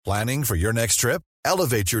Planning for your next trip?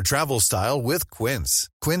 Elevate your travel style with Quince.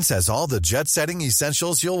 Quince has all the jet-setting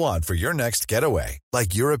essentials you'll want for your next getaway,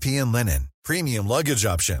 like European linen, premium luggage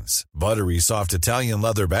options, buttery soft Italian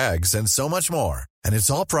leather bags, and so much more. And it's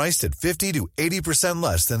all priced at 50 to 80%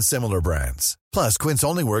 less than similar brands. Plus, Quince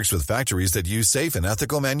only works with factories that use safe and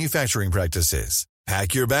ethical manufacturing practices.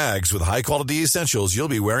 Pack your bags with high-quality essentials you'll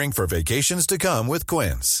be wearing for vacations to come with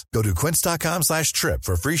Quince. Go to quince.com/trip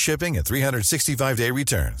for free shipping and 365-day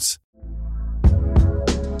returns.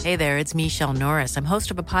 Hey there, it's Michelle Norris. I'm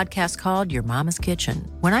host of a podcast called Your Mama's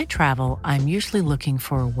Kitchen. When I travel, I'm usually looking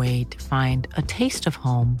for a way to find a taste of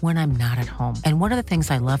home when I'm not at home. And one of the things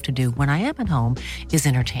I love to do when I am at home is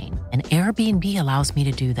entertain. And Airbnb allows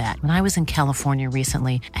me to do that. When I was in California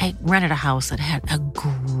recently, I rented a house that had a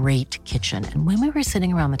great kitchen. And when we were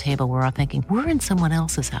sitting around the table, we were all thinking, we're in someone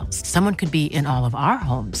else's house. Someone could be in all of our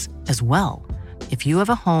homes as well. If you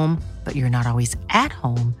have a home, but you're not always at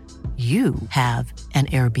home, you have an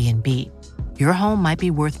Airbnb. Your home might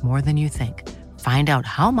be worth more than you think. Find out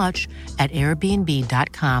how much at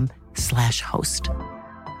airbnb.com/host.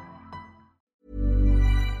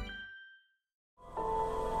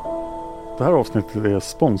 Det här avsnittet är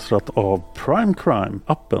sponsrat av Prime Crime,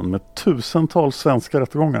 appen med tusentals svenska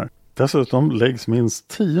rättegångar. Dessutom läggs minst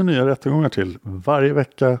 10 nya rättegångar till varje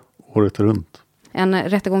vecka året runt. En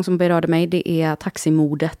rättegång som berörde mig, det är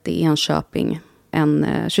taximordet i Enköping. En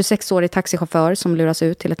 26-årig taxichaufför som luras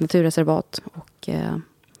ut till ett naturreservat och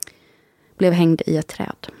blev hängd i ett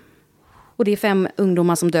träd. Och det är 5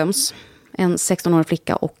 ungdomar som döms. En 16-årig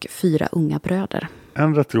flicka och 4 unga bröder.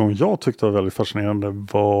 En rättegång jag tyckte var väldigt fascinerande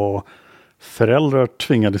var föräldrar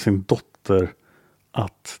tvingade sin dotter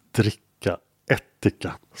att dricka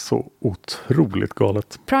ättika. Så otroligt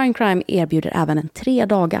galet. Prime Crime erbjuder även en 3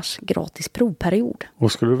 dagars gratis provperiod.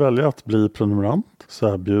 Och skulle du välja att bli prenumerant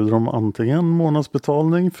så erbjuder de antingen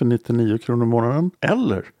månadsbetalning för 99 kronor i månaden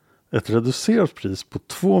eller ett reducerat pris på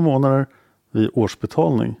 2 månader vid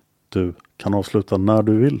årsbetalning. Du kan avsluta när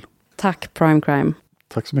du vill. Tack Prime Crime.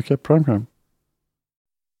 Tack så mycket Prime Crime.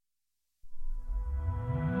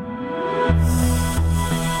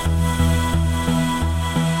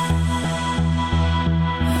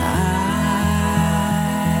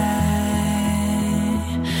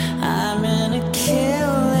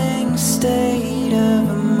 State of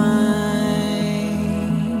mind,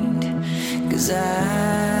 'cause I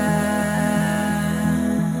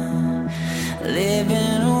live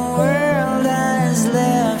in a world that is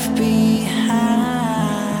left behind,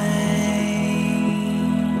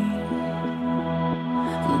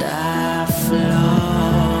 and I flow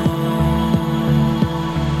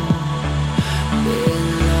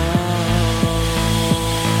below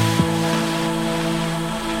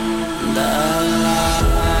the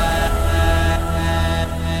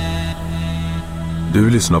Du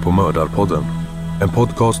lyssnar på Mördarpodden, en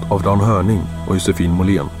podcast av Dan Hörning och Josefin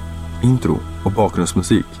Måhlén. Intro och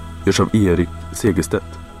bakgrundsmusik görs av Erik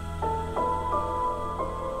Segerstedt.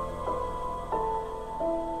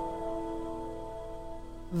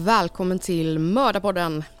 Välkommen till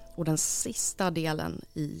Mördarpodden och den sista delen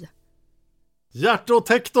i... Gert och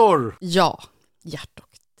Tektor! Ja, Gert och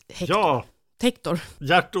Hector. Ja, Tektor.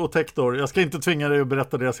 Gert och Tektor. Jag ska inte tvinga dig att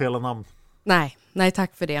berätta deras hela namn. Nej,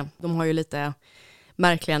 tack för det. De har ju lite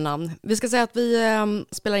märkliga namn. Vi ska säga att vi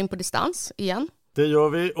spelar in på distans igen. Det gör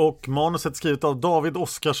vi och manuset skrivet av David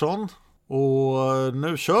Oskarsson. Och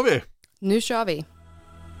nu kör vi! Nu kör vi!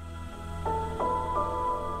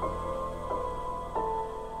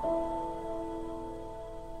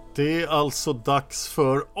 Det är alltså dags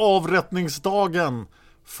för avrättningsdagen.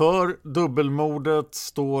 För dubbelmordet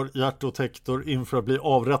står Gert och Tektor inför att bli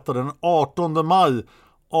avrättade den 18 maj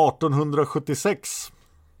 1876.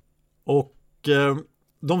 Och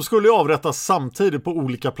de skulle ju avrättas samtidigt på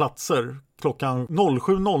olika platser klockan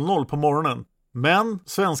 07.00 på morgonen. Men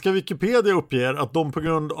svenska Wikipedia uppger att de på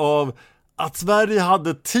grund av att Sverige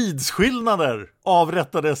hade tidsskillnader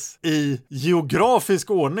avrättades i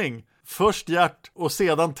geografisk ordning. Först Gert och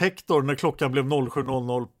sedan Tektor när klockan blev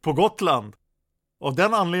 07.00 på Gotland. Av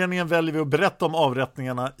den anledningen väljer vi att berätta om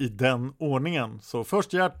avrättningarna i den ordningen. Så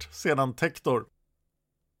först Gert, sedan Tektor.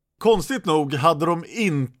 Konstigt nog hade de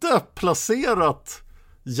inte placerat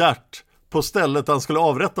Gert på stället han skulle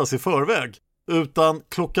avrättas i förväg. Utan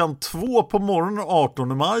klockan 2 på morgonen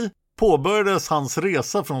 18 maj påbörjades hans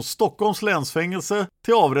resa från Stockholms länsfängelse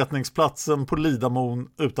till avrättningsplatsen på Lidamon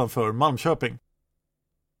utanför Malmköping.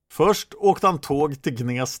 Först åkte han tåg till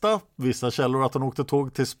Gnesta, vissa källor att han åkte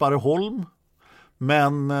tåg till Sparreholm.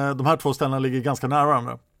 Men de här 2 ställena ligger ganska nära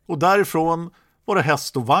varandra. Och därifrån var det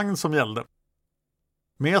häst och vagn som gällde.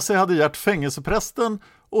 Med sig hade Gert fängelseprästen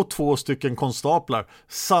och 2 stycken konstaplar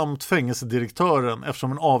samt fängelsedirektören.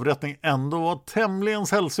 Eftersom en avrättning ändå var tämligen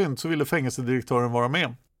sällsynt så ville fängelsedirektören vara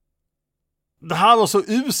med. Det här var så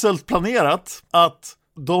uselt planerat att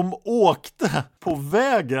de åkte på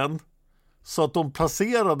vägen så att de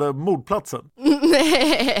placerade mordplatsen.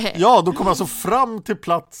 Ja, de kom alltså fram till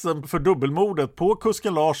platsen för dubbelmordet på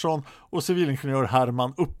kusken Larsson och civilingenjör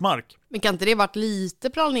Herman Uppmark. Men kan inte det varit lite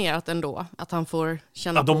planerat ändå? Att han får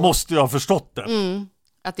känna Ja, de måste ju ha förstått det.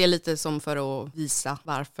 Att det är lite som för att visa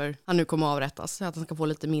varför han nu kommer avrättas. Att han ska få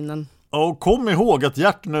lite minnen. Och kom ihåg att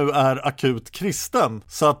Gert nu är akut kristen.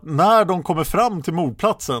 Så att när de kommer fram till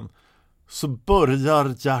mordplatsen så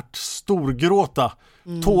börjar Gert storgråta.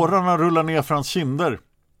 Tårarna rullar ner för hans kinder.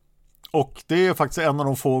 Och det är faktiskt en av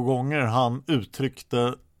de få gånger han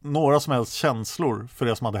uttryckte några som helst känslor för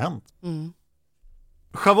det som hade hänt.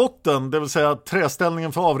 Schavotten, det vill säga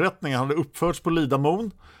träställningen för avrättningen, hade uppförts på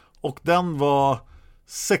Lidamon. Och den var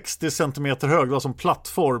 60 cm hög, det var som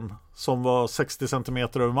plattform som var 60 cm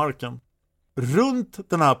över marken. Runt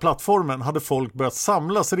den här plattformen hade folk börjat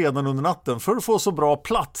samlas redan under natten för att få så bra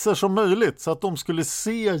platser som möjligt så att de skulle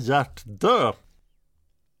se Gert dö.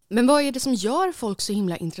 Men vad är det som gör folk så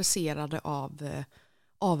himla intresserade av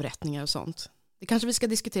avrättningar och sånt? Det kanske vi ska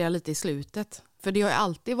diskutera lite i slutet. För det har ju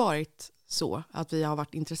alltid varit så att vi har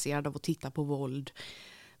varit intresserade av att titta på våld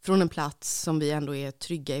från en plats som vi ändå är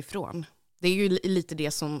trygga ifrån. Det är ju lite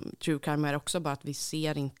det som True Crime är också, bara att vi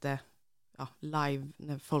ser inte live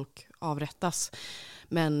när folk avrättas.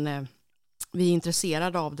 Men vi är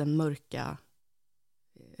intresserade av det mörka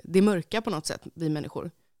på något sätt, vi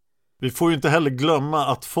människor. Vi får ju inte heller glömma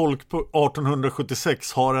att folk på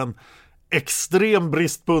 1876 har en extrem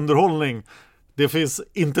brist på underhållning. Det finns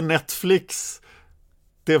inte Netflix,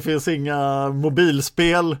 det finns inga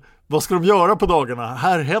mobilspel. Vad ska de göra på dagarna?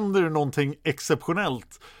 Här händer det någonting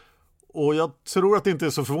exceptionellt. Och jag tror att det inte är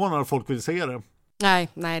så förvånande att folk vill se det.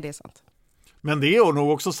 Nej, det är sant. Men det är nog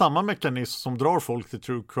också samma mekanism som drar folk till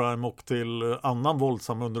true crime och till annan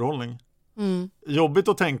våldsam underhållning. Jobbigt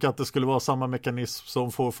att tänka att det skulle vara samma mekanism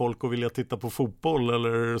som får folk att vilja titta på fotboll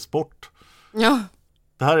eller sport. Ja.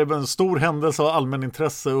 Det här är en stor händelse av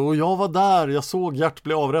allmänintresse och jag var där, jag såg Gert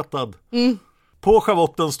bli avrättad. På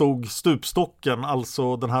schavotten stod stupstocken,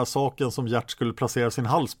 alltså den här saken som Gert skulle placera sin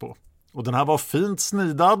hals på. Och den här var fint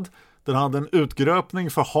snidad, den hade en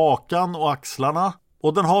utgröpning för hakan och axlarna.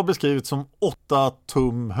 Och den har beskrivits som 8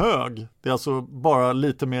 tum hög. Det är alltså bara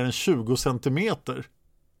lite mer än 20 centimeter.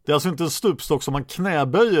 Det är alltså inte en stupstock som man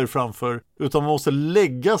knäböjer framför, utan man måste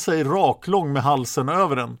lägga sig raklång med halsen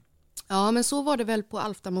över den. Ja, men så var det väl på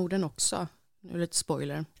Alftamorden också. Nu är det ett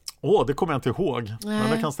spoiler. Det kommer jag inte ihåg. Nej,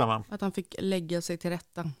 men det kan stämma. Att han fick lägga sig till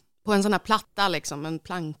rätta. På en sån här platta liksom, en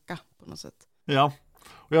planka på något sätt. Ja,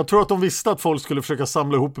 och jag tror att de visste att folk skulle försöka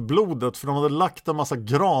samla ihop blodet, för de hade lagt en massa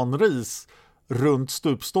granris runt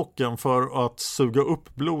stupstocken för att suga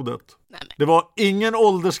upp blodet. Nej. Det var ingen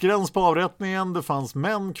åldersgräns på avrättningen. Det fanns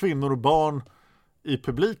män, kvinnor och barn i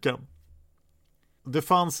publiken. Det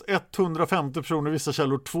fanns 150 personer, i vissa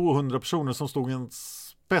källor 200 personer som stod i en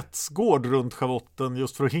spetsgård runt schavotten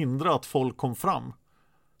just för att hindra att folk kom fram.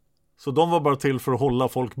 Så de var bara till för att hålla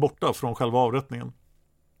folk borta från själva avrättningen.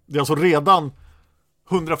 Det är alltså redan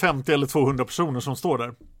 150 eller 200 personer som står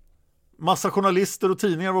där. Massa journalister och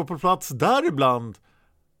tidningar var på plats, däribland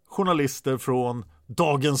journalister från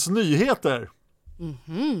Dagens Nyheter.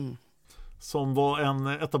 Som var en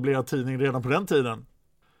etablerad tidning redan på den tiden.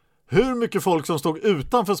 Hur mycket folk som stod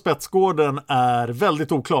utanför spetsgården är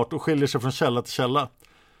väldigt oklart och skiljer sig från källa till källa.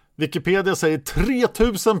 Wikipedia säger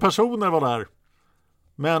 3000 personer var där.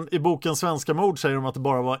 Men i boken Svenska mord säger de att det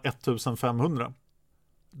bara var 1500.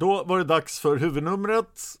 Då var det dags för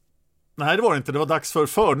huvudnumret. Nej, det var det inte. Det var dags för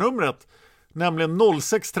förnumret. Nämligen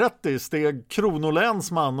 06.30 steg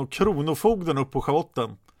kronolänsman och kronofogden upp på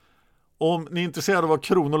schavotten. Om ni är intresserade av vad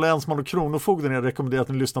kronolänsman och kronofogden är, rekommenderar att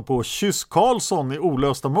ni lyssnar på Kyss Karlsson i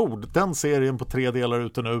Olösta mord. Den serien på 3 delar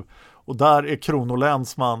ute nu. Och där är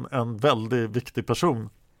kronolänsman en väldigt viktig person.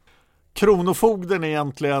 Kronofogden är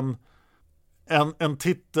egentligen en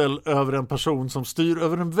titel över en person som styr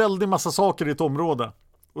över en väldig massa saker i ett område.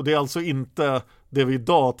 Och det är alltså inte det vi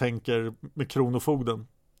idag tänker med kronofogden.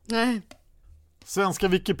 Nej. Svenska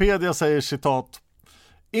Wikipedia säger citat: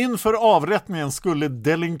 inför avrättningen skulle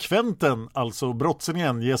delinkventen, alltså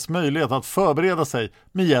brottslingen, ges möjlighet att förbereda sig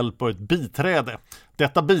med hjälp av ett biträde.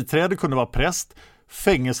 Detta biträde kunde vara präst,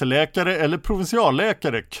 fängelseläkare eller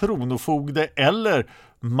provinsialläkare, kronofogde eller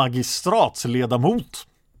magistratsledamot.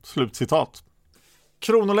 Slutcitat.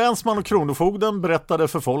 Kronolänsman och kronofogden berättade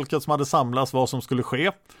för folket som hade samlats vad som skulle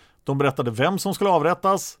ske. De berättade vem som skulle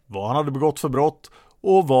avrättas, vad han hade begått för brott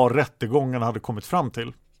och vad rättegången hade kommit fram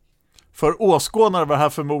till. För åskådare var det här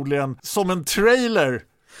förmodligen som en trailer.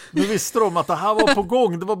 Nu visste de att det här var på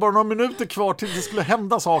gång. Det var bara några minuter kvar till det skulle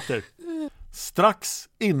hända saker. Strax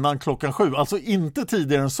innan 7:00, alltså inte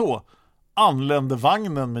tidigare än så, anlände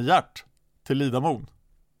vagnen med Gert till Lidamon.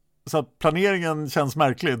 Så att planeringen känns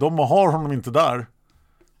märklig. De har honom inte där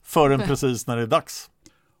förrän precis när det är dags.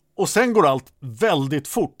 Och sen går allt väldigt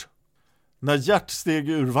fort. När Gert steg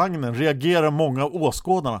ur vagnen reagerar många av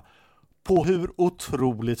åskådarna på hur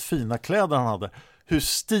otroligt fina kläder han hade. Hur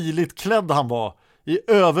stiligt klädd han var. I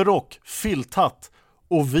överrock, filthatt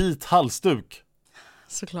och vit halsduk.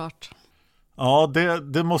 Såklart. Ja,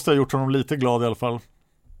 det måste ha gjort honom lite glad i alla fall.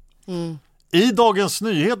 I Dagens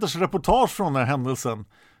Nyheters reportage från den här händelsen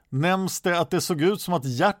nämns det att det såg ut som att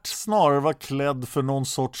Gert snarare var klädd för någon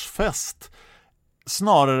sorts fest.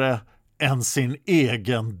 Snarare än sin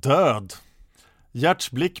egen död.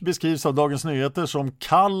 Gerts blick beskrivs av Dagens Nyheter som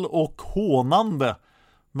kall och hånande,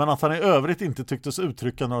 men att han i övrigt inte tycktes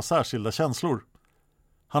uttrycka några särskilda känslor.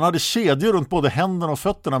 Han hade kedjor runt både händerna och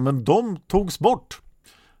fötterna, men de togs bort.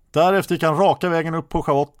 Därefter gick han raka vägen upp på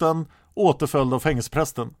schavotten, återföljd av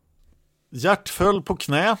fängelseprästen. Gert föll på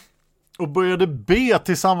knä och började be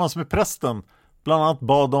tillsammans med prästen. Bland annat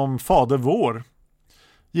bad om Fader vår.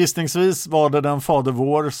 Gissningsvis var det den Fader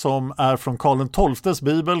vår som är från Karl XII:s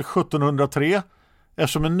bibel 1703,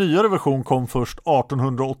 eftersom en nyare version kom först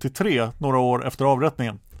 1883, några år efter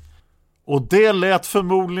avrättningen. Och det lät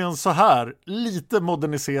förmodligen så här, lite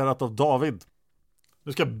moderniserat av David.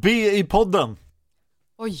 Du ska be i podden.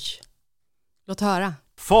 Oj, låt höra.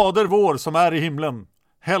 Fader vår som är i himlen,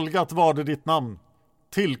 helgat var det ditt namn.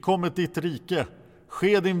 Tillkommet ditt rike,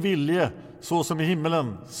 ske din vilje, så som i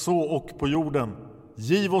himmelen, så och på jorden.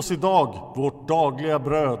 Giv oss idag vårt dagliga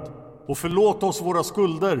bröd, och förlåt oss våra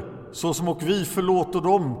skulder, så som och vi förlåter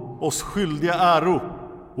dem oss skyldiga äro.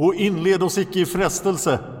 Och inled oss icke i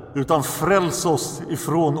frestelse, utan fräls oss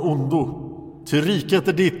ifrån ondo. Ty riket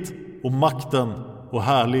är ditt, och makten och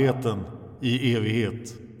härligheten i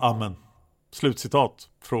evighet. Amen. Slutcitat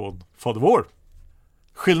från Fader vår.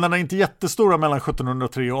 Skillnaderna är inte jättestora mellan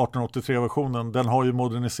 1703 och 1883-versionen. Den har ju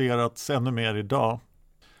moderniserats ännu mer idag.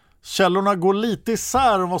 Källorna går lite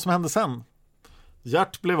isär om vad som hände sen.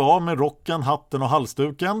 Gert blev av med rocken, hatten och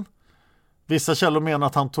halsduken. Vissa källor menar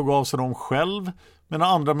att han tog av sig dem själv, medan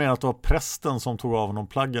andra menar att det var prästen som tog av honom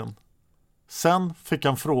plaggen. Sen fick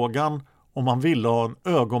han frågan om han ville ha en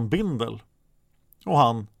ögonbindel. Och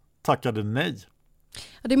han tackade nej.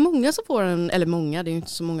 Ja, det är många som får en, eller många, det är ju inte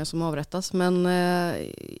så många som avrättas, men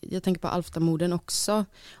jag tänker på Alftamorden också.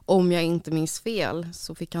 Om jag inte minns fel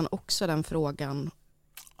så fick han också den frågan.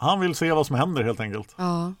 Han vill se vad som händer helt enkelt.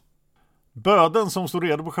 Ja. Böden som stod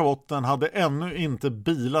redo på schavotten hade ännu inte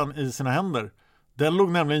bilan i sina händer. Den låg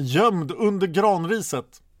nämligen gömd under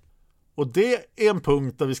granriset. Och det är en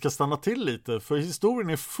punkt där vi ska stanna till lite, för historien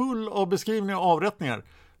är full av beskrivningar av avrättningar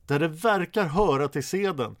där det verkar höra till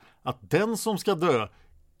seden att den som ska dö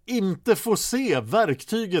inte får se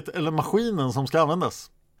verktyget eller maskinen som ska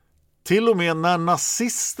användas. Till och med när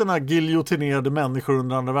nazisterna giljotinerade människor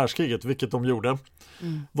under andra världskriget, vilket de gjorde,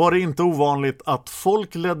 var det inte ovanligt att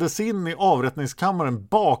folk leddes in i avrättningskammaren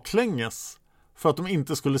baklänges för att de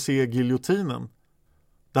inte skulle se giljotinen.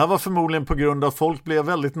 Det här var förmodligen på grund av att folk blev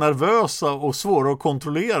väldigt nervösa och svåra att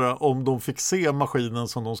kontrollera om de fick se maskinen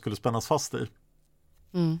som de skulle spännas fast i.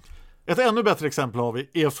 Ett ännu bättre exempel har vi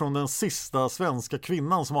är från den sista svenska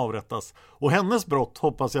kvinnan som avrättas. Och hennes brott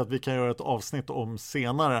hoppas jag att vi kan göra ett avsnitt om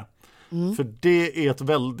senare. För det är ett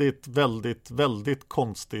väldigt, väldigt, väldigt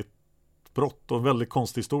konstigt brott och en väldigt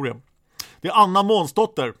konstig historia. Det är Anna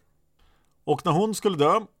Månsdotter. Och när hon skulle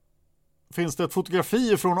dö finns det ett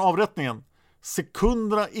fotografi från avrättningen.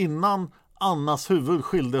 Sekunderna innan Annas huvud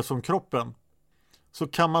skildes från kroppen så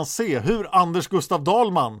kan man se hur Anders Gustav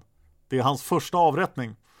Dahlman, det är hans första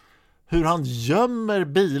avrättning, hur han gömmer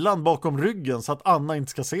bilan bakom ryggen så att Anna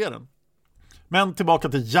inte ska se den. Men tillbaka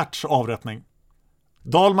till Gerts avrättning.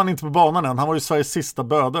 Dahlman är inte på banan än, han var ju Sveriges sista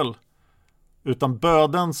bödel. Utan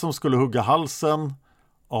böden som skulle hugga halsen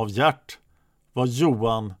av Gert var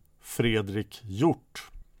Johan Fredrik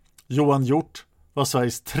Hjort. Johan Hjort var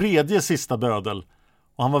Sveriges tredje sista bödel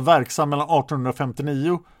och han var verksam mellan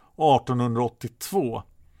 1859 och 1882.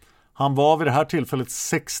 Han var vid det här tillfället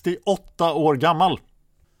 68 år gammal.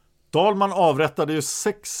 Dahlman avrättade ju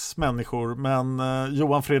 6 människor, men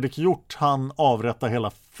Johan Fredrik Hjort han avrättade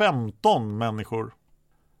hela 15 människor.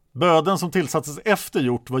 Böden som tillsattes efter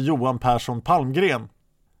Hjort var Johan Persson Palmgren.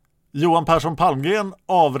 Johan Persson Palmgren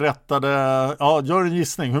avrättade, ja, gör en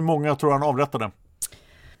gissning, hur många tror han avrättade?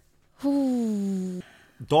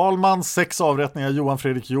 Dahlman 6 avrättningar, Johan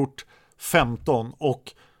Fredrik Hjort 15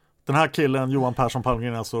 och den här killen, Johan Persson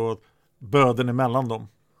Palmgren, är alltså böden emellan dem.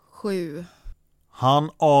 7. Han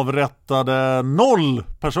avrättade 0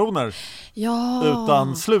 personer. Ja.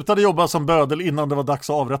 Utan slutade jobba som bödel innan det var dags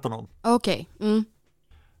att avrätta någon. Okej.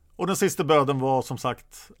 Och den sista böden var som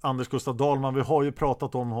sagt Anders Gustav Dahlman. Vi har ju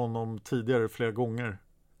pratat om honom tidigare flera gånger.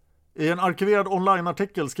 I en arkiverad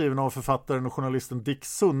onlineartikel skriven av författaren och journalisten Dick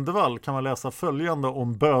Sundevall kan man läsa följande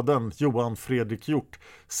om böden Johan Fredrik Hjort.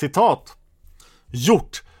 Citat: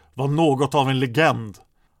 Hjort var något av en legend.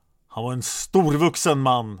 Han var en storvuxen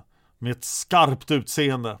man med ett skarpt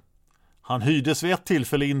utseende. Han hyrdes vid ett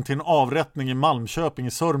tillfälle in till en avrättning i Malmköping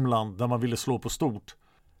i Sörmland där man ville slå på stort.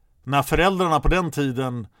 När föräldrarna på den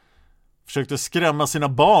tiden försökte skrämma sina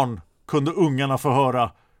barn kunde ungarna få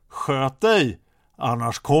höra: sköt dig,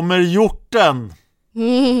 annars kommer hjorten.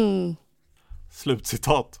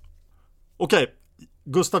 Slutcitat. Okej,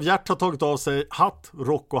 Gustav Hjert har tagit av sig hatt,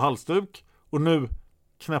 rock och halsduk och nu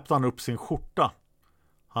knäppte han upp sin skjorta.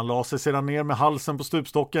 Han la sig sedan ner med halsen på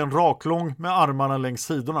stupstocken, raklång med armarna längs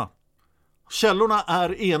sidorna. Källorna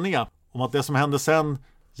är eniga om att det som hände sen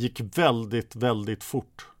gick väldigt, väldigt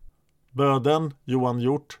fort. Böden, Johan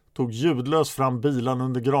Hjort, tog ljudlöst fram bilan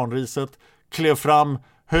under granriset, klev fram,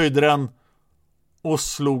 höjde den och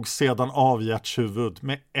slog sedan av Gjerts huvud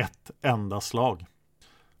med ett enda slag.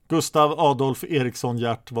 Gustav Adolf Eriksson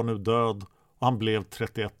Hjert var nu död och han blev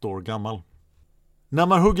 31 år gammal. När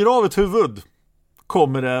man hugger av ett huvud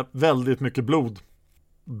kommer det väldigt mycket blod.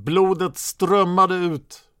 Blodet strömmade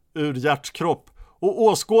ut ur Gjerts kropp och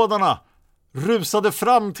åskådarna rusade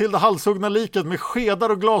fram till det halshuggna liket med skedar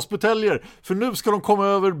och glasbuteljer, för nu ska de komma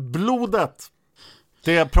över blodet.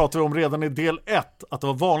 Det pratar vi om redan i del 1, att det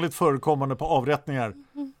var vanligt förekommande på avrättningar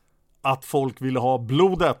att folk ville ha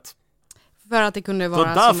blodet. För att det kunde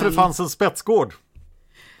vara... Så därför det fanns en spetsgård.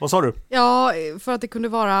 Vad sa du? Ja, för att det kunde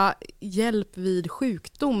vara hjälp vid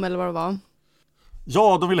sjukdom eller vad det var.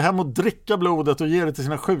 Ja, de ville hem och dricka blodet och ge det till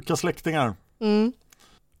sina sjuka släktingar.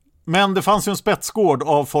 Men det fanns ju en spetsgård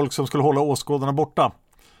av folk som skulle hålla åskådarna borta.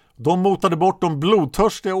 De motade bort de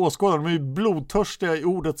blodtörstiga åskådarna. De är ju blodtörstiga i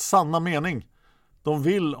ordets sanna mening. De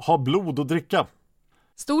vill ha blod och dricka.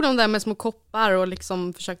 Stod de där med små koppar och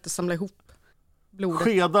liksom försökte samla ihop blodet?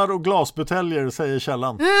 Skedar och glasbuteljer, säger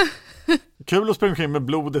källan. Kul att springa in med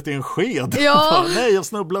blodet i en sked. Ja. Nej, jag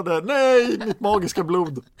snubblade. Nej, mitt magiska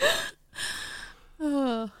blod.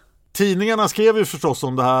 Tidningarna skrev ju förstås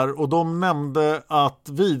om det här och de nämnde att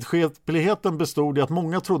vidskepligheten bestod i att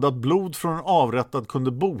många trodde att blod från en avrättad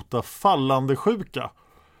kunde bota fallande sjuka.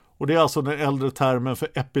 Och det är alltså den äldre termen för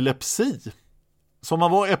epilepsi. Som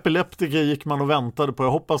man var epileptiker gick man och väntade på,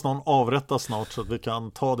 jag hoppas någon avrättas snart så att vi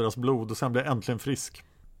kan ta deras blod och sen bli äntligen frisk.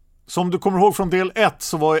 Som du kommer ihåg från del 1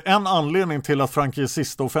 så var en anledning till att Frankrikes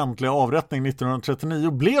sista offentliga avrättning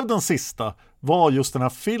 1939 blev den sista var just den här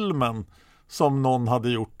filmen som någon hade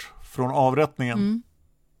gjort från avrättningen.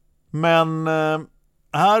 Men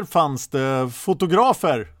här fanns det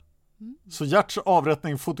fotografer. Så Gjerts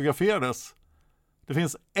avrättning fotograferades. Det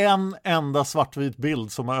finns en enda svartvit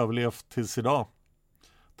bild som har överlevt tills idag.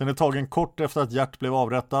 Den är tagen kort efter att Gjert blev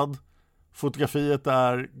avrättad. Fotografiet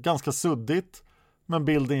är ganska suddigt, men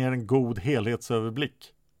bilden ger en god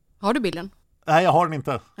helhetsöverblick. Har du bilden? Nej, jag har den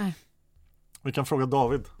inte. Nej. Vi kan fråga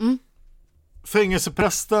David.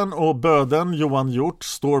 Fängelseprästen och böden Johan Hjort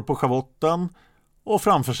står på schavotten och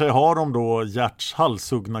framför sig har de då Gjerts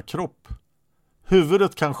halshuggna kropp.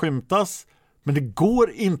 Huvudet kan skymtas, men det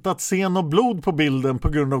går inte att se något blod på bilden på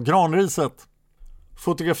grund av granriset.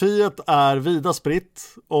 Fotografiet är vida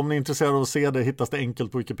spritt. Om ni är intresserade av att se det hittas det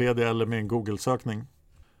enkelt på Wikipedia eller med en Google-sökning.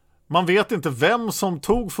 Man vet inte vem som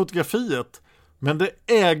tog fotografiet, men det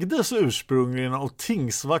ägdes ursprungligen av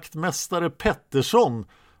tingsvaktmästare Pettersson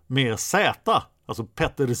med Z, alltså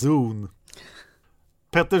Pettersson.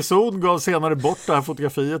 Pettersson gav senare bort det här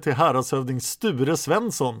fotografiet till häradshövding Sture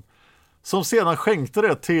Svensson, som sedan skänkte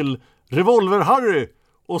det till Revolver-Harry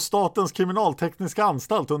och Statens kriminaltekniska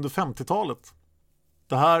anstalt under 50-talet.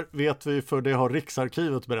 Det här vet vi för det har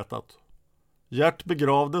Riksarkivet berättat. Gjert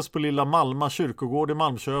begravdes på Lilla Malma kyrkogård i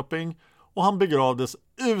Malmköping och han begravdes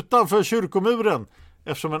utanför kyrkomuren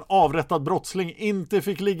eftersom en avrättad brottsling inte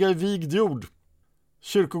fick ligga i vigd jord.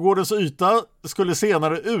 Kyrkogårdens yta skulle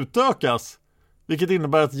senare utökas, vilket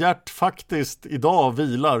innebär att Gjert faktiskt idag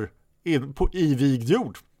vilar i vigd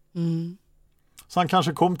jord. Så han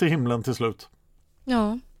kanske kom till himlen till slut.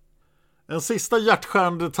 Ja. En sista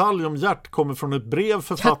hjärtskärande detalj om Gjert kommer från ett brev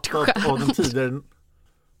författat av den tidigare...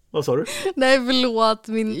 Vad sa du? Nej, förlåt.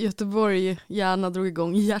 Min Göteborg-hjärna drog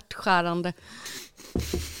igång. Hjärtskärande.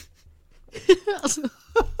 Alltså.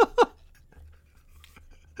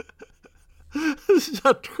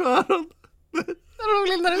 Hjärtskärande.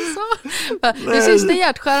 Roligt när du sa. Det sista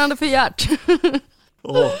hjärtskärande för hjärt.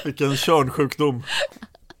 Vilken körnsjukdom.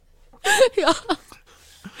 Ja.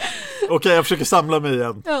 Okej, jag försöker samla mig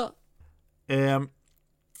igen. Ja.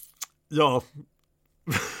 Ja.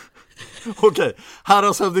 Okej,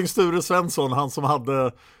 häradshövding Sture Svensson, han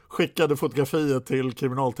som skickade fotografiet till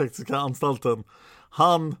kriminaltekniska anstalten,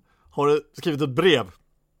 han har skrivit ett brev.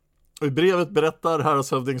 Och i brevet berättar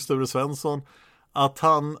häradshövding Sture Svensson att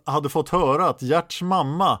han hade fått höra att Gerts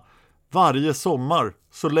mamma varje sommar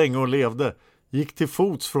så länge hon levde gick till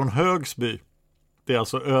fots från Högsby, det är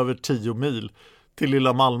alltså över 10 mil, till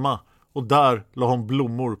lilla Malma, och där la hon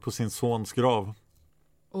blommor på sin sons grav.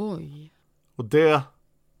 Oj. Och det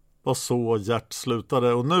var så Gert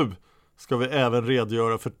slutade, och nu ska vi även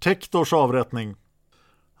redogöra för Tektors avrättning.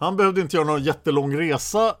 Han behövde inte göra någon jättelång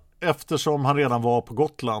resa eftersom han redan var på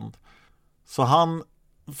Gotland. Så han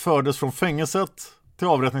fördes från fängelset till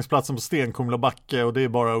avrättningsplatsen på Stenkumla backe, och det är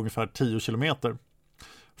bara ungefär 10 kilometer.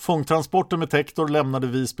 Fångtransporten med Tektor lämnade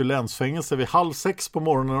Visby länsfängelse vid 5:30 på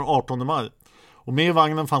morgonen den 18 maj. Och med i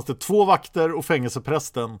vagnen fanns det 2 vakter och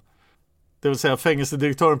fängelseprästen. Det vill säga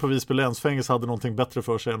fängelsedirektören på Visby länsfängelse hade någonting bättre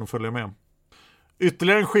för sig än att följa med.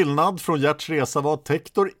 Ytterligare en skillnad från Gerts resa var att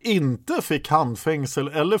Tektor inte fick handfängsel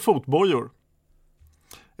eller fotbojor.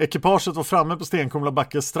 Ekipaget var framme på Stenkumla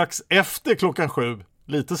backe strax efter 7:00.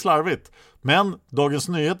 Lite slarvigt, men Dagens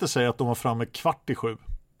Nyheter säger att de var framme 6:15.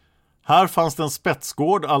 Här fanns det en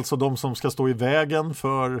spetsgård, alltså de som ska stå i vägen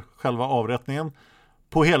för själva avrättningen,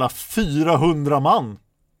 på hela 400 man.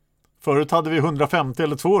 Förut hade vi 150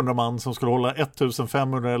 eller 200 man som skulle hålla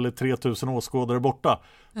 1500 eller 3000 åskådare borta.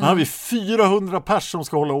 Men här har vi 400 pers som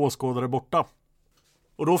ska hålla åskådare borta.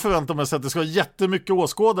 Och då förväntar man sig att det ska vara jättemycket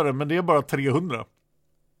åskådare, men det är bara 300.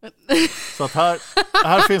 Så att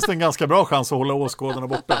här finns det en ganska bra chans att hålla åskådarna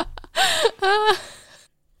borta.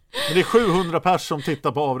 Men det är 700 pers som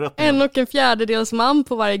tittar på avrättningen. 1,25 man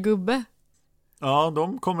på varje gubbe. Ja,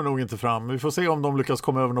 de kommer nog inte fram. Vi får se om de lyckas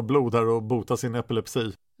komma över något blod här och bota sin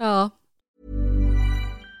epilepsi. Ja.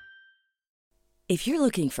 If you're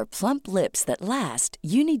looking for plump lips that last,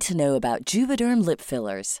 you need to know about Juvederm lip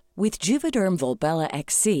fillers. With Juvederm Volbella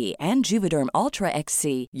XC and Juvederm Ultra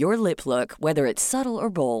XC, your lip look, whether it's subtle or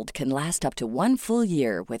bold, can last up to 1 full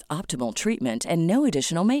year with optimal treatment and no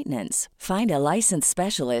additional maintenance. Find a licensed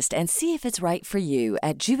specialist and see if it's right for you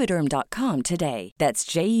at Juvederm.com today. That's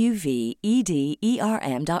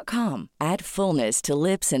JUVEDERM.com. Add fullness to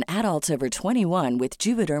lips in adults over 21 with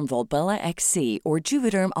Juvederm Volbella XC or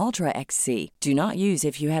Juvederm Ultra XC. Do not use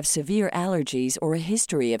if you have severe allergies or a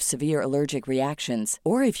history of severe allergic reactions,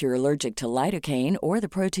 or if you're allergic to lidocaine or the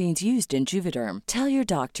proteins used in Juvederm. Tell your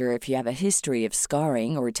doctor if you have a history of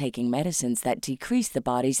scarring or taking medicines that decrease the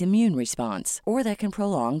body's immune response or that can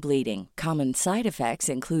prolong bleeding. Common side effects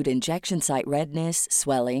include injection site redness,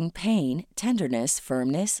 swelling, pain, tenderness,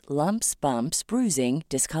 firmness, lumps, bumps, bruising,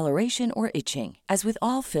 discoloration, or itching. As with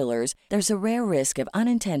all fillers, there's a rare risk of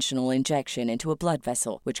unintentional injection into a blood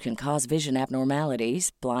vessel, which can cause vision abnormalities,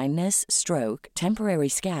 blindness, stroke, temporary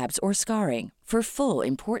scabs, or scarring. For full,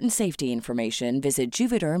 important safety information, visit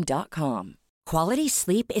Juvederm.com. Quality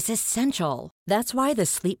sleep is essential. That's why the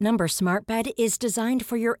Sleep Number Smart Bed is designed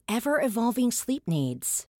for your ever-evolving sleep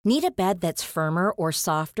needs. Need a bed that's firmer or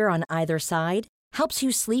softer on either side? Helps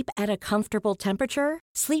you sleep at a comfortable temperature?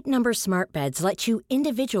 Sleep Number Smart Beds let you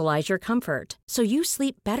individualize your comfort, so you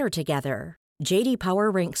sleep better together. J.D.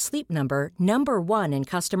 Power ranks Sleep Number #1 in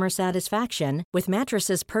customer satisfaction with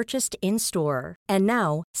mattresses purchased in-store. And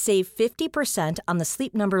now, save 50% on the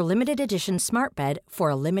Sleep Number Limited Edition Smart Bed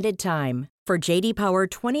for a limited time. For J.D. Power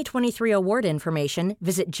 2023 award information,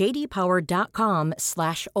 visit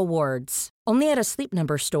jdpower.com/awards. Only at a Sleep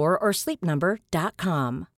Number store or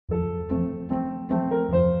sleepnumber.com.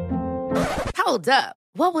 Hold up.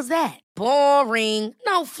 What was that? Boring.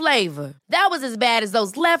 No flavor. That was as bad as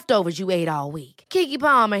those leftovers you ate all week. Keke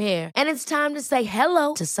Palmer here, and it's time to say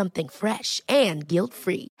hello to something fresh and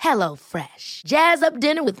guilt-free. Hello Fresh. Jazz up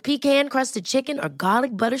dinner with pecan-crusted chicken or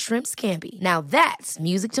garlic butter shrimp scampi. Now that's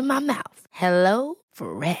music to my mouth. Hello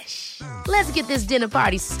Fresh. Let's get this dinner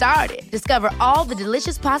party started. Discover all the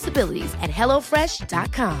delicious possibilities at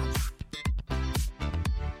hellofresh.com.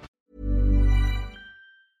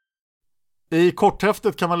 I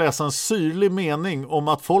korthäftet kan man läsa en syrlig mening om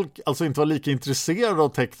att folk alltså inte var lika intresserade av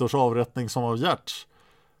Tektors avrättning som av Gerts.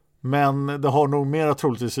 Men det har nog mer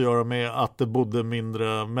troligtvis att göra med att det bodde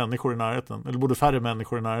mindre människor i närheten. Eller bodde färre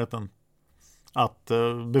människor i närheten. Att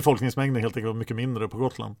befolkningsmängden helt enkelt var mycket mindre på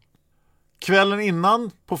Gotland. Kvällen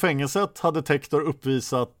innan på fängelset hade Tektor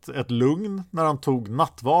uppvisat ett lugn när han tog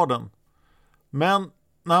nattvarden. Men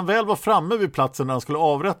när han väl var framme vid platsen när han skulle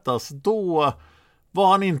avrättas, då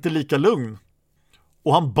var han inte lika lugn.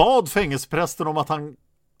 Och han bad fängelseprästen om att han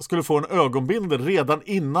skulle få en ögonbindel redan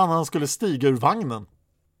innan han skulle stiga ur vagnen.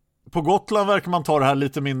 På Gotland verkar man ta det här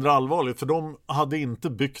lite mindre allvarligt, för de hade inte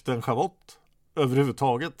byggt en schavott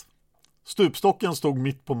överhuvudtaget. Stupstocken stod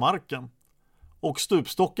mitt på marken. Och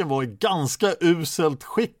stupstocken var i ganska uselt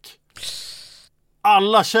skick.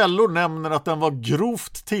 Alla källor nämner att den var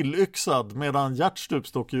grovt tillyxad, medan Gerts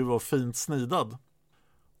stupstock ju var fint snidad.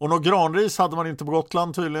 Och något granris hade man inte på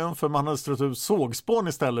Gotland tydligen, för man hade strött ut sågspån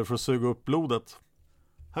istället för att suga upp blodet.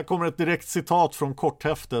 Här kommer ett direkt citat från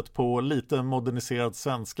korthäftet på lite moderniserad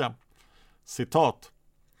svenska. Citat.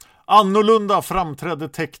 Annorlunda framträdde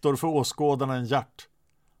Tektor för åskådarna än Gert.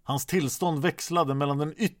 Hans tillstånd växlade mellan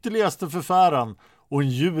den ytterligaste förfäran och en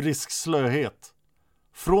djurisk slöhet.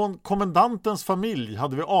 Från kommendantens familj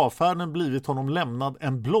hade vid avfärden blivit honom lämnad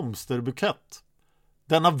en blomsterbukett.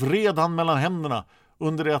 Denna vred han mellan händerna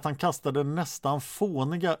under det att han kastade nästan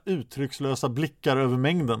fåniga, uttryckslösa blickar över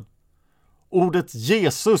mängden. Ordet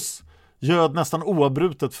Jesus göd nästan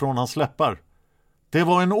oavbrutet från hans läppar. Det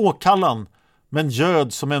var en åkallan, men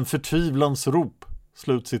göd som en förtvivlans rop.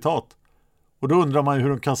 Slutcitat. Och då undrar man ju hur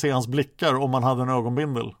de kan se hans blickar om man hade en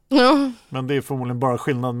ögonbindel. Ja. Men det är förmodligen bara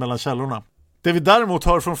skillnad mellan källorna. Det vi däremot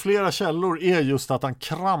hör från flera källor är just att han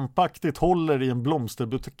krampaktigt håller i en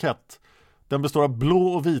blomsterbukett. Den består av blå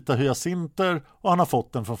och vita hyacinter och han har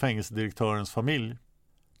fått den från fängelsedirektörens familj.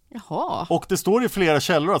 Jaha. Och det står i flera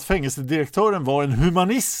källor att fängelsedirektören var en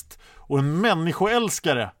humanist och en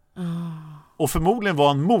människoälskare. Och förmodligen var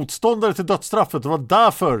han motståndare till dödsstraffet och var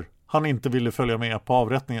därför han inte ville följa med på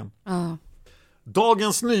avrättningen.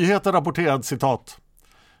 Dagens Nyheter rapporterade citat.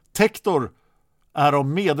 Tektor är av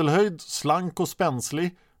medelhöjd, slank och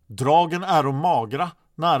spänslig. Dragen är av magra,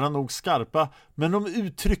 nära nog skarpa, men de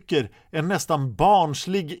uttrycker en nästan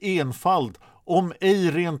barnslig enfald, om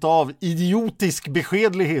ej rent av idiotisk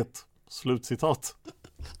beskedlighet. Slutcitat.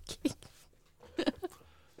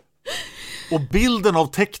 Och bilden av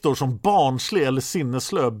Tektor som barnslig eller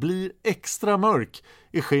sinneslö blir extra mörk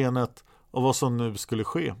i skenet av vad som nu skulle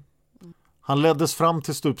ske. Han leddes fram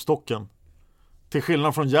till stupstocken. Till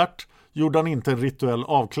skillnad från Gert gjorde han inte en rituell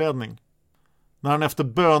avklädning. När han efter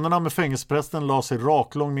bönerna med fängelseprästen la sig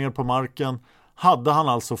raklång ner på marken hade han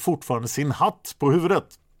alltså fortfarande sin hatt på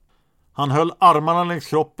huvudet. Han höll armarna längs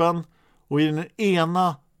kroppen och i den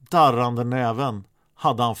ena darrande näven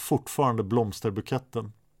hade han fortfarande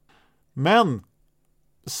blomsterbuketten. Men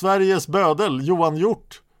Sveriges bödel, Johan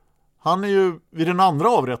Hjort, han är ju vid den andra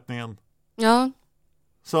avrättningen. Ja.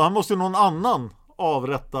 Så han måste ju någon annan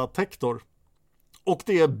avrätta Tektor. Och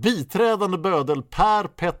det är biträdande bödel Per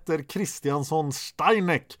Petter Kristiansson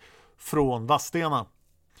Steineck från Vadstena.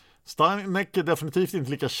 Steineck är definitivt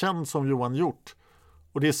inte lika känd som Johan Hjort.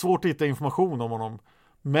 Och det är svårt att hitta information om honom.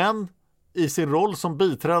 Men i sin roll som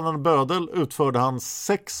biträdande bödel utförde han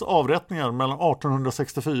 6 avrättningar mellan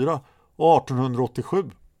 1864 och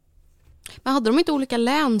 1887. Men hade de inte olika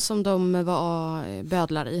län som de var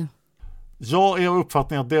bödlar i? Jag är av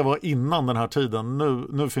uppfattningen att det var innan den här tiden.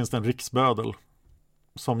 Nu finns det en riksbödel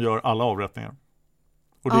som gör alla avrättningar.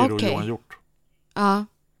 Och det är då Johan Hjort.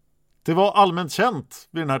 Det var allmänt känt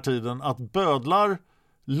vid den här tiden att bödlar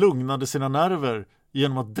lugnade sina nerver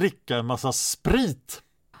genom att dricka en massa sprit.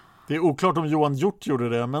 Det är oklart om Johan Hjort gjorde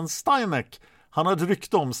det, men Steineck, han hade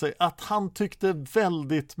rykte om sig att han tyckte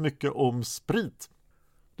väldigt mycket om sprit.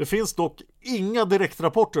 Det finns dock inga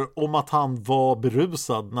direktrapporter om att han var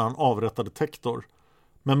berusad när han avrättade Tektor.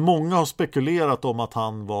 Men många har spekulerat om att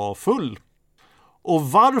han var full.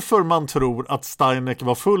 Och varför man tror att Steineck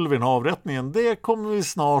var full vid den avrättningen, det kommer vi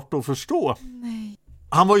snart att förstå. Nej.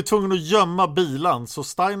 Han var ju tvungen att gömma bilan, så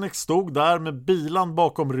Steineck stod där med bilan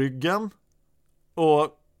bakom ryggen.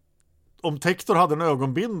 Och om Tektor hade en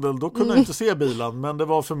ögonbindel, då kunde jag inte se bilan. Men det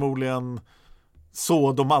var förmodligen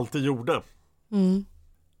så de alltid gjorde.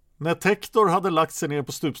 När Tektor hade lagt sig ner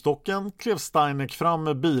på stupstocken klev Steineck fram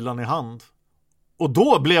med bilan i hand. Och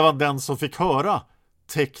då blev han den som fick höra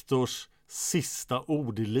Tektors sista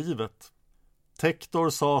ord i livet. Tektor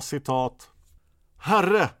sa citat: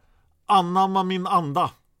 Herre, anamma min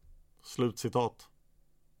anda. Slutcitat.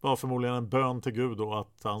 Det var förmodligen en bön till Gud då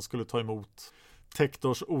att han skulle ta emot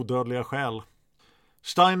Tektors odödliga själ.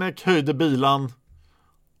 Steineck höjde bilan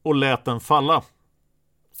och lät den falla.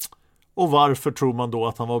 Och varför tror man då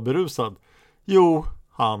att han var berusad? Jo,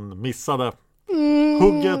 han missade.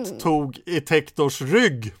 Hugget tog i Tektors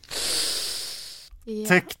rygg.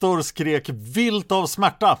 Tektor skrek vilt av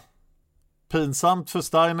smärta. Pinsamt för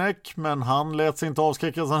Steineck, men han lät sig inte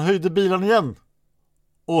avskräckas. Han höjde bilen igen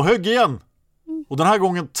och högg igen. Och den här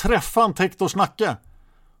gången träffade han Tektors nacke.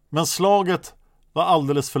 Men slaget var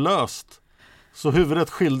alldeles för löst, så huvudet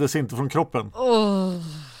skildes inte från kroppen.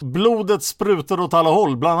 Blodet sprutade åt alla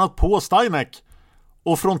håll, bland annat på Steineck.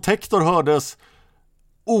 Och från Tektor hördes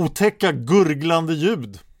otäcka gurglande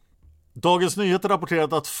ljud. Dagens Nyheter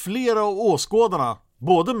rapporterat att flera av åskådarna,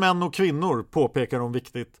 både män och kvinnor, påpekar de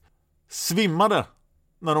viktigt, svimmade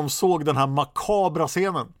när de såg den här makabra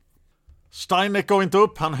scenen. Steineck gav inte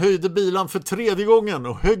upp, han höjde bilan för 3:e gången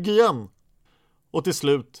och högg igen. Och till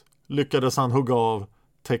slut lyckades han hugga av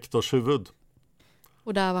Tektors huvud.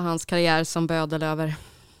 Och där var hans karriär som bödel över.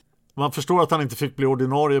 Man förstår att han inte fick bli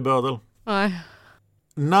ordinarie bödel. Nej.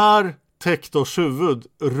 När Tektors huvud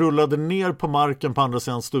rullade ner på marken på andra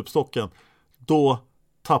sidan stupstocken, då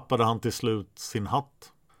tappade han till slut sin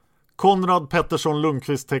hatt. Konrad Pettersson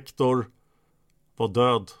Lundqvist Tektor var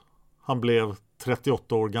död. Han blev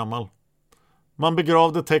 38 år gammal. Man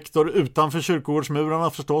begravde Tektor utanför kyrkogårdsmurarna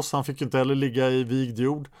förstås. Han fick inte heller ligga i vigd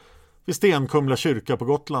jord vid Stenkumla kyrka på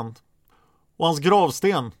Gotland. Och hans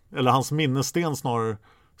gravsten, eller hans minnessten snarare,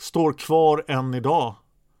 står kvar än idag.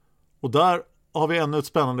 Och där har vi ännu ett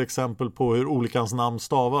spännande exempel på hur olika hans namn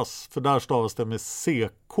stavas. För där stavas det med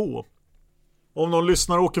CK. Om någon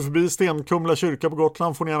lyssnar och åker förbi Stenkumla kyrka på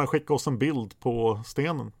Gotland får ni gärna skicka oss en bild på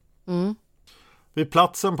stenen. Vid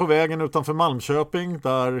platsen på vägen utanför Malmköping,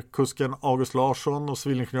 där kusken August Larsson och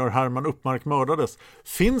civilingenjör Herman Uppmark mördades,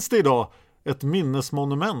 finns det idag ett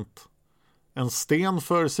minnesmonument. En sten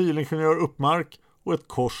för civilingenjör Uppmark och ett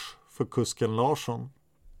kors för kusken Larsson.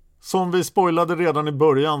 Som vi spoilade redan i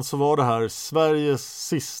början så var det här Sveriges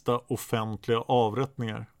sista offentliga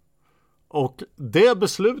avrättningar. Och det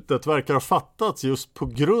beslutet verkar ha fattats just på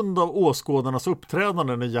grund av åskådarnas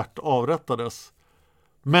uppträdande när Gert avrättades.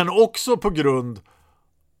 Men också på grund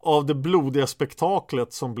av det blodiga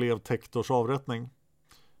spektaklet som blev Tektors avrättning.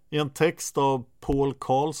 I en text av Paul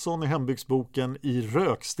Karlsson i hembygdsboken I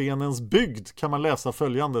Rökstenens bygd kan man läsa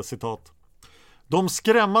följande citat. De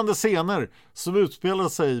skrämmande scener som utspelade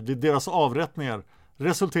sig vid deras avrättningar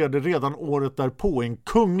resulterade redan året därpå i en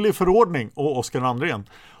kunglig förordning, och Oskar Andrén,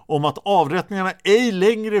 om att avrättningarna ej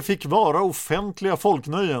längre fick vara offentliga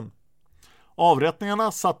folknöjen.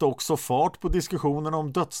 Avrättningarna satte också fart på diskussionen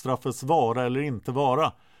om dödsstraffets vara eller inte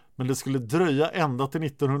vara, men det skulle dröja ända till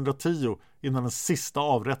 1910 innan den sista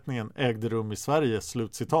avrättningen ägde rum i Sverige,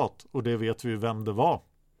 slutcitat, och det vet vi ju vem det var.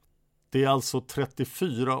 Det är alltså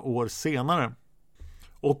 34 år senare.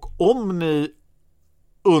 Och om ni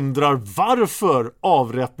undrar varför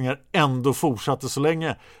avrättningar ändå fortsatte så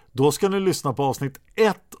länge, då ska ni lyssna på avsnitt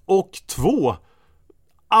 1 och 2,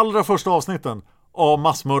 allra första avsnitten av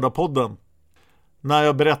Massmördarpodden. När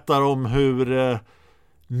jag berättar om hur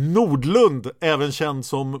Nordlund, även känd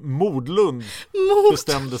som Mordlund,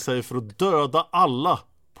 bestämde sig för att döda alla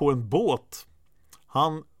på en båt.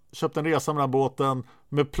 Han köpte en resa med den här båten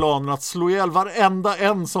med planen att slå ihjäl varenda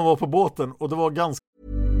en som var på båten, och det var ganska...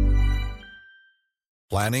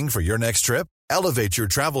 Planning for your next trip? Elevate your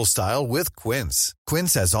travel style with Quince.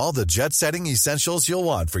 Quince has all the jet-setting essentials you'll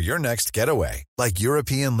want for your next getaway, like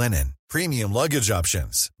European linen, premium luggage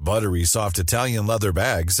options, buttery soft Italian leather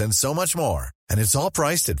bags, and so much more. And it's all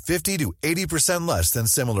priced at 50 to 80% less than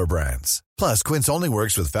similar brands. Plus, Quince only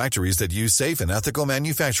works with factories that use safe and ethical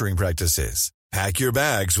manufacturing practices. Pack your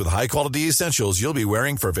bags with high-quality essentials you'll be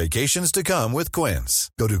wearing for vacations to come with Quince.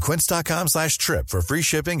 Go to quince.com/trip for free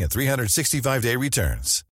shipping and 365-day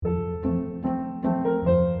returns.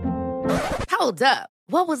 Hold up.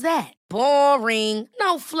 What was that? Boring.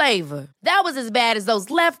 No flavor. That was as bad as those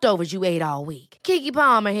leftovers you ate all week. Keke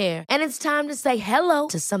Palmer here, and it's time to say hello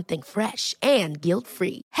to something fresh and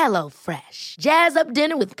guilt-free. Hello Fresh. Jazz up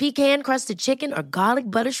dinner with pecan-crusted chicken or garlic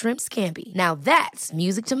butter shrimp scampi. Now that's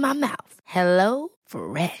music to my mouth. Hello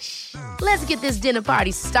Fresh. Let's get this dinner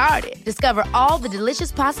party started. Discover all the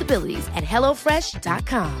delicious possibilities at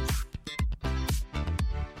hellofresh.com.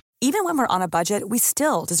 Even when we're on a budget, we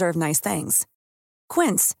still deserve nice things.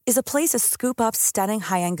 Quince is a place to scoop up stunning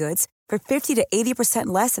high-end goods for 50 to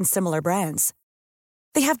 80% less than similar brands.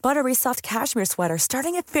 They have buttery soft cashmere sweaters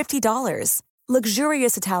starting at $50,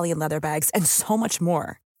 luxurious Italian leather bags, and so much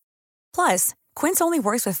more. Plus, Quince only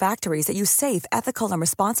works with factories that use safe, ethical, and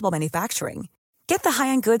responsible manufacturing. Get the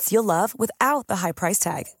high-end goods you'll love without the high price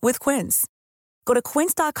tag with Quince. Go to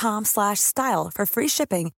quince.com/style for free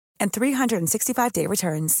shipping and 365-day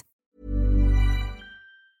returns.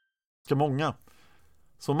 Många.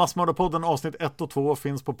 Så Massmördarpodden avsnitt 1 och 2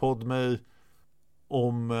 finns på Podme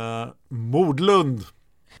om Mordlund.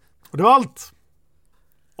 Och det var allt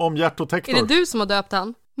om Gert och Tektor. Är det du som har döpt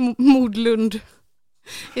han? Mordlund.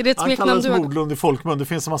 Är det ett smeknamn du har? Han kallades Mordlund i folkmun. Det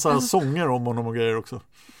finns en massa sånger om honom och grejer också.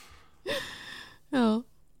 Ja.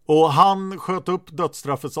 Och han sköt upp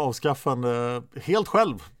dödsstraffets avskaffande helt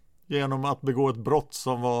själv genom att begå ett brott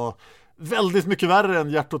som var väldigt mycket värre än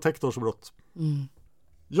Hjärtotektors brott.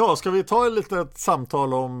 Ja, ska vi ta ett litet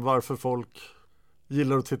samtal om varför folk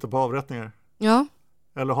gillar att titta på avrättningar? Ja.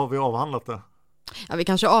 Eller har vi avhandlat det? Ja, vi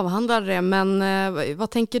kanske avhandlar det, men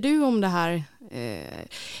vad tänker du om det här?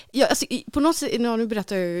 Ja, alltså, på något sätt, nu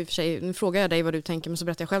berättar jag i och för sig, nu frågar jag dig vad du tänker, men så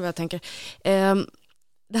berättar jag själv vad jag tänker.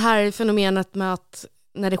 Det här fenomenet med att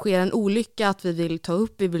när det sker en olycka, att vi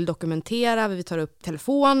vill dokumentera, vi tar upp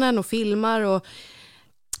telefonen och filmar, och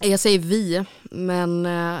jag säger vi, men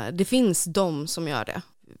det finns de som gör det.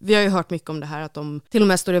 Vi har ju hört mycket om det här, att de till och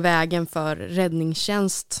med står i vägen för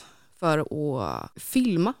räddningstjänst för att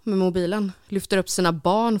filma med mobilen. Lyfter upp sina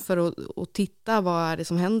barn för att titta vad är det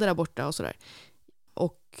som händer där borta och sådär.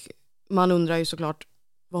 Och man undrar ju såklart,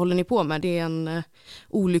 vad håller ni på med? Det är en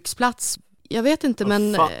olycksplats. Jag vet inte,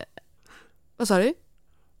 men... vad sa du?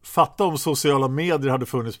 Fatta om sociala medier hade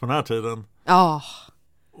funnits på den här tiden. Ja.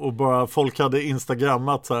 Och bara folk hade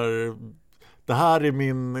instagrammat så här: det här är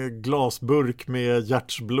min glasburk med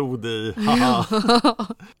hjärtsblod i. Haha.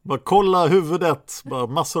 Bara kolla huvudet. Bara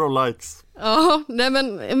massor av likes. Ja, nej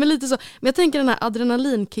men lite så. Men jag tänker den här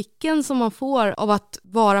adrenalinkicken som man får av att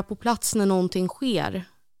vara på plats när någonting sker.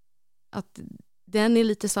 Att den är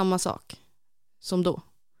lite samma sak som då.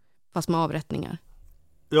 Fast med avrättningar.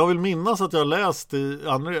 Jag vill minnas att jag läst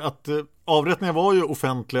att avrättningar var ju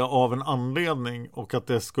offentliga av en anledning, och att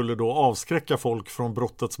det skulle då avskräcka folk från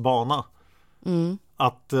brottets bana.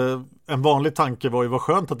 Att en vanlig tanke var ju, vad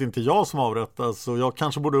skönt att inte jag som avrättas, och jag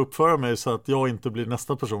kanske borde uppföra mig så att jag inte blir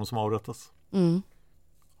nästa person som avrättas.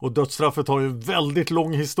 Och dödsstraffet har ju en väldigt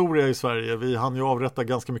lång historia i Sverige. Vi hann ju avrätta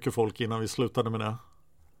ganska mycket folk innan vi slutade med det.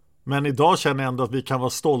 Men idag känner jag ändå att vi kan vara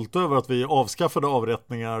stolta över att vi avskaffade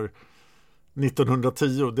avrättningar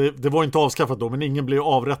 1910. Det var inte avskaffat då, men ingen blev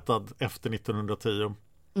avrättad efter 1910.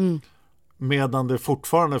 Medan det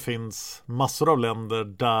fortfarande finns massor av länder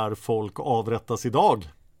där folk avrättas idag.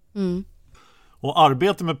 Och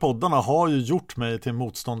arbetet med poddarna har ju gjort mig till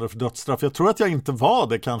motståndare för dödsstraff. Jag tror att jag inte var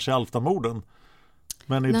det kanske i Alftamorden.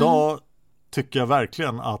 Men idag tycker jag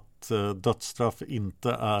verkligen att dödsstraff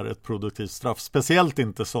inte är ett produktivt straff. Speciellt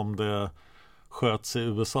inte som det sköts i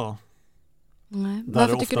USA. Nej. Där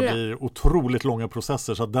det ofta blir otroligt långa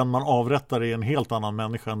processer, så att den man avrättar är en helt annan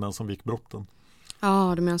människa än den som gick brotten.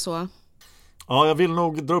 Ja, du menar så. Ja, jag vill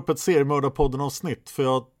nog dra upp ett seriemördarpodden-avsnitt, för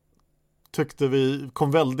jag tyckte vi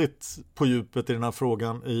kom väldigt på djupet i den här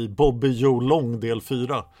frågan i Bobby Joe Long del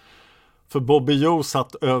 4. För Bobby Joe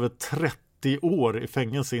satt över 30 år i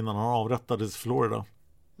fängelse innan han avrättades i Florida.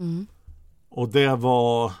 Och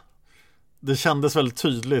det kändes väldigt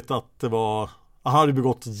tydligt att han hade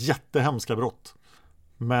begått jättehemska brott.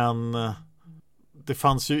 Men det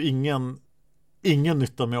fanns ju ingen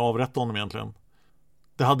nytta med att avrätta honom egentligen.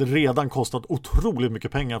 Det hade redan kostat otroligt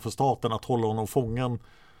mycket pengar för staten att hålla honom fången.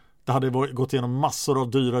 Det hade gått igenom massor av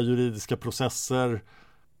dyra juridiska processer.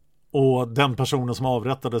 Och den personen som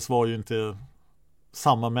avrättades var ju inte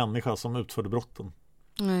samma människa som utförde brotten.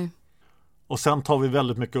 Nej. Och sen tar vi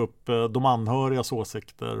väldigt mycket upp de anhörigas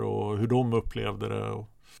åsikter och hur de upplevde det.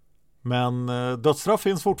 Men dödsstraff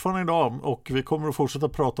finns fortfarande idag, och vi kommer att fortsätta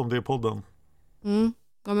prata om det i podden.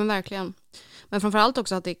 Ja, men verkligen. Men framförallt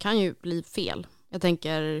också att det kan ju bli fel. Jag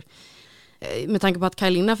tänker, med tanke på att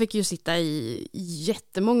Kaj Linna fick ju sitta i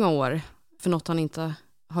jättemånga år för något han inte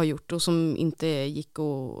har gjort, och som inte gick,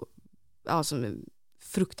 och som en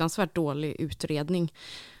fruktansvärt dålig utredning.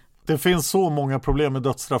 Det finns så många problem med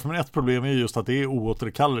dödsstraff, men ett problem är just att det är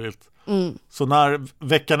oåterkalleligt. Så när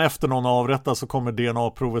veckan efter någon avrättas så kommer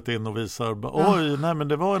DNA-provet in och visar oj, nej men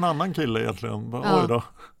det var en annan kille egentligen. Oj då,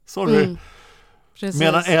 sorry.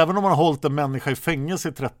 Medan även om man har hållit en människa i fängelse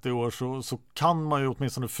i 30 år så kan man ju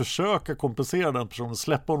åtminstone försöka kompensera den personen,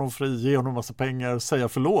 släppa honom fri, ge honom massa pengar, säga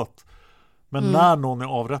förlåt. Men när någon är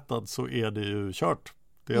avrättad så är det ju kört.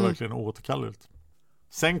 Det är verkligen oåterkalleligt.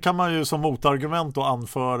 Sen kan man ju som motargument då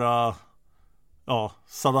anföra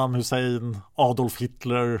Saddam Hussein, Adolf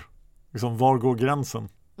Hitler, liksom, var går gränsen?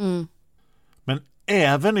 Men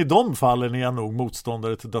även i de fallen är jag nog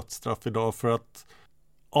motståndare till dödsstraff idag, för att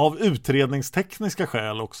av utredningstekniska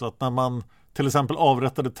skäl också, att när man till exempel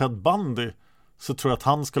avrättade Ted Bundy, så tror jag att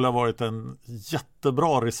han skulle ha varit en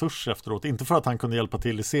jättebra resurs efteråt. Inte för att han kunde hjälpa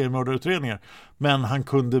till i seriemördarutredningar, men han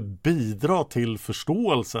kunde bidra till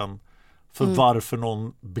förståelsen för varför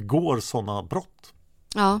någon begår sådana brott.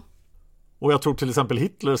 Ja. Och jag tror till exempel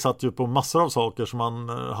Hitler satt ju på massor av saker som man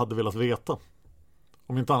hade velat veta.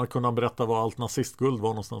 Om inte annat kunde han berätta var allt nazistguld var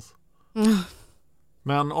någonstans.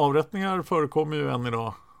 Men avrättningar förekommer ju än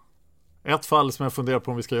idag. Ett fall som jag funderar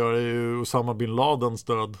på om vi ska göra är ju Osama bin Ladens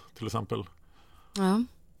död till exempel. Ja.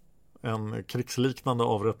 En krigsliknande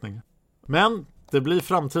avrättning. Men det blir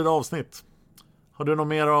framtida avsnitt. Har du något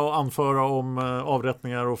mer att anföra om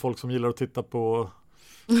avrättningar och folk som gillar att titta på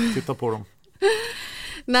dem?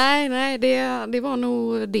 Nej, det var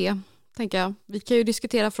nog det, tänker jag. Vi kan ju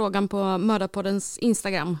diskutera frågan på Mördarpoddens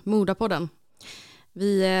Instagram, Mordapodden.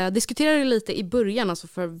 Vi diskuterade lite i början, alltså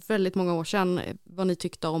för väldigt många år sedan, vad ni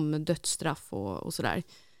tyckte om dödsstraff och sådär.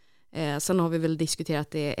 Sen har vi väl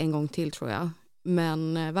diskuterat det en gång till, tror jag.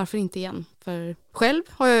 Men varför inte igen? För själv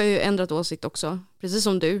har jag ju ändrat åsikt också, precis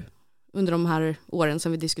som du, under de här åren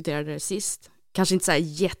som vi diskuterade det sist. Kanske inte så här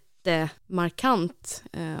jättemarkant,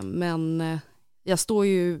 men jag står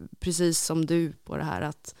ju precis som du på det här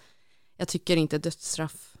att jag tycker inte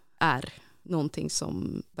dödsstraff är någonting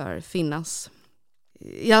som bör finnas.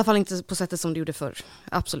 I alla fall inte på sättet som det gjorde förr.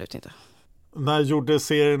 Absolut inte. När jag gjorde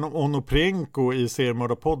serien om Onoprenko i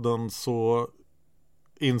Seriemördarpodden så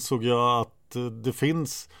insåg jag att det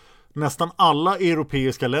finns nästan alla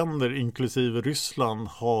europeiska länder inklusive Ryssland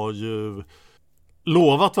har ju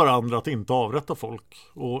lovat varandra att inte avrätta folk.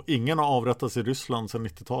 Och ingen har avrättats i Ryssland sedan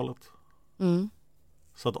 90-talet. Mm.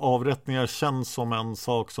 Så att avrättningar känns som en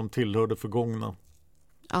sak som tillhör det förgångna.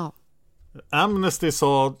 Ja. Amnesty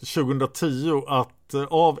sa 2010 att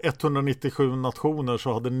av 197 nationer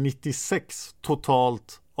så hade 96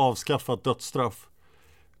 totalt avskaffat dödsstraff.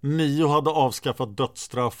 9 hade avskaffat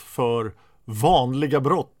dödsstraff för vanliga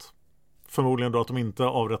brott. Förmodligen då att de inte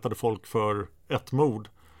avrättade folk för ett mord.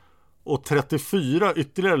 Och 34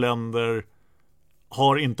 ytterligare länder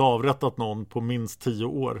har inte avrättat någon på minst 10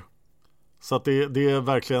 år. Så att det är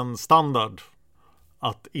verkligen standard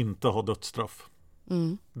att inte ha dödsstraff.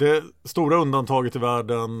 Mm. Det stora undantaget i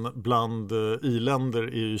världen bland i-länder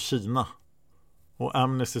är ju Kina. Och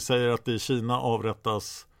Amnesty säger att i Kina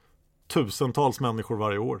avrättas tusentals människor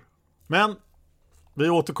varje år. Men vi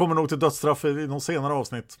återkommer nog till dödsstraff i någon senare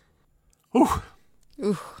avsnitt.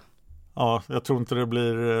 Ja, jag tror inte det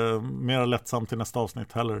blir mer lättsamt i nästa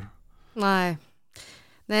avsnitt heller. Nej,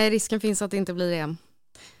 risken finns att det inte blir det.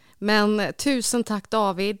 Men tusen tack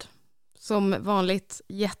David. Som vanligt,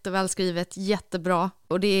 jättevälskrivet, jättebra.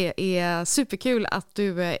 Och det är superkul att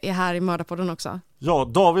du är här i Mördarpodden också. Ja,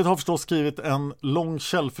 David har förstås skrivit en lång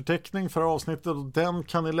källförteckning för avsnittet. Och den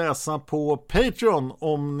kan ni läsa på Patreon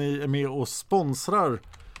om ni är med och sponsrar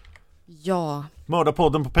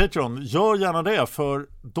Mördarpodden på Patreon. Gör gärna det, för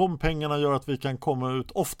de pengarna gör att vi kan komma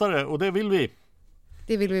ut oftare. Och det vill vi.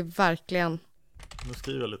 Det vill vi verkligen. Nu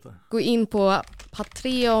skriver jag lite. Gå in på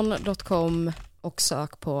patreon.com och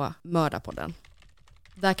sök på Mördarpodden.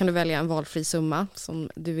 Där kan du välja en valfri summa som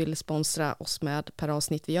du vill sponsra oss med per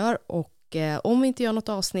avsnitt vi gör. Och om vi inte gör något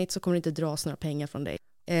avsnitt så kommer det inte dras några pengar från dig.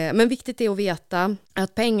 Men viktigt är att veta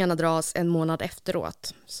att pengarna dras en månad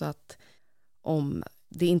efteråt. Så att om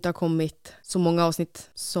det inte har kommit så många avsnitt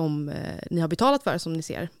som ni har betalat för, som ni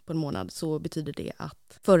ser på en månad, så betyder det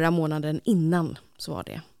att förra månaden innan så var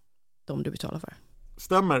det de du betalar för.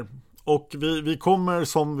 Stämmer. Och vi kommer,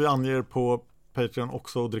 som vi anger på Patreon,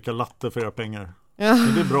 också att dricka latte för era pengar. Ja.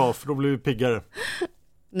 Men det är bra, för då blir vi piggare.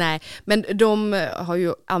 Nej, men de har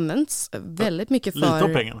ju använts väldigt mycket för... Lite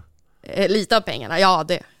av pengarna. Lite av pengarna, ja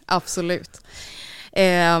det, absolut.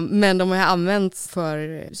 Men de har använts för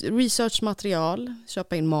researchmaterial,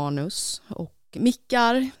 köpa in manus och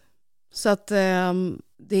mickar. Så att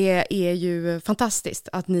det är ju fantastiskt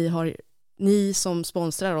att ni som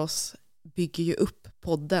sponsrar oss bygger ju upp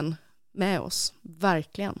podden med oss,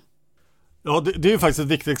 verkligen. Ja, det är ju faktiskt ett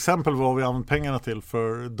viktigt exempel vad vi använder pengarna till.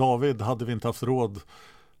 För David hade vi inte haft råd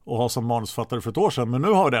att ha som manusfattare för ett år sedan, men nu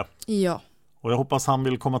har vi det. Ja. Och jag hoppas han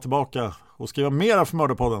vill komma tillbaka och skriva mera för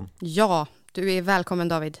Mördarpodden. Ja, du är välkommen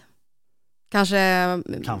David. Kanske.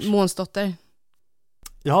 Månsdotter.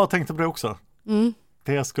 Ja, jag tänkte på det också. Mm.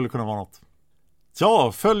 Det skulle kunna vara något.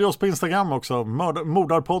 Ja, följ oss på Instagram också.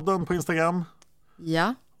 Mordarpodden på Instagram.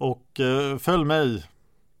 Ja. Och följ mig.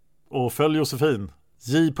 Och följ Josefin.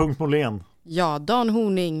 J.Molén. Ja, Dan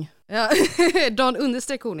Horning. Ja,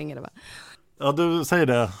 Dan_Horning är det va? Ja, du säger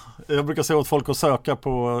det. Jag brukar säga åt folk att söka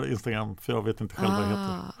på Instagram, för jag vet inte själv vad jag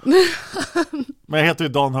heter. Men jag heter ju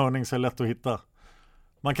Dan Hörning, så det är lätt att hitta.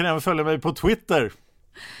 Man kan även följa mig på Twitter.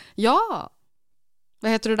 Ja.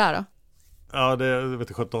 Vad heter du där då? Ja, det vet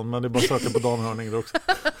jag 17, men det är bara att söka på Dan Hörning där också.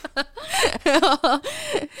 Ja.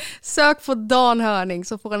 Sök på Dan Hörning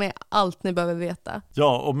så får ni allt ni behöver veta.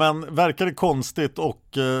 Ja, men verkar det konstigt och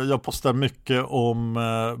jag postar mycket om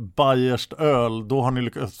Bayerst öl, då har ni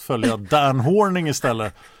lyckats följa Dan Horning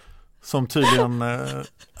istället, som tydligen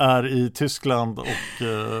är i Tyskland och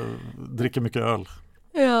dricker mycket öl.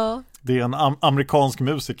 Ja. Det är en amerikansk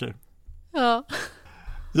musiker. Ja.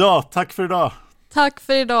 Ja, tack för idag. Tack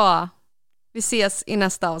för idag. Vi ses i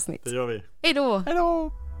nästa avsnitt. Det gör vi. Hej då. Hej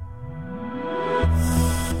då.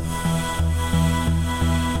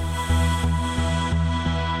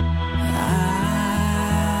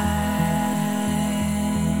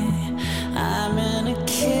 I'm in a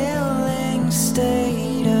killing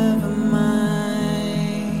state of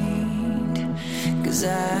mind, 'cause I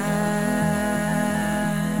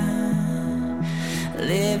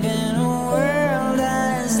live in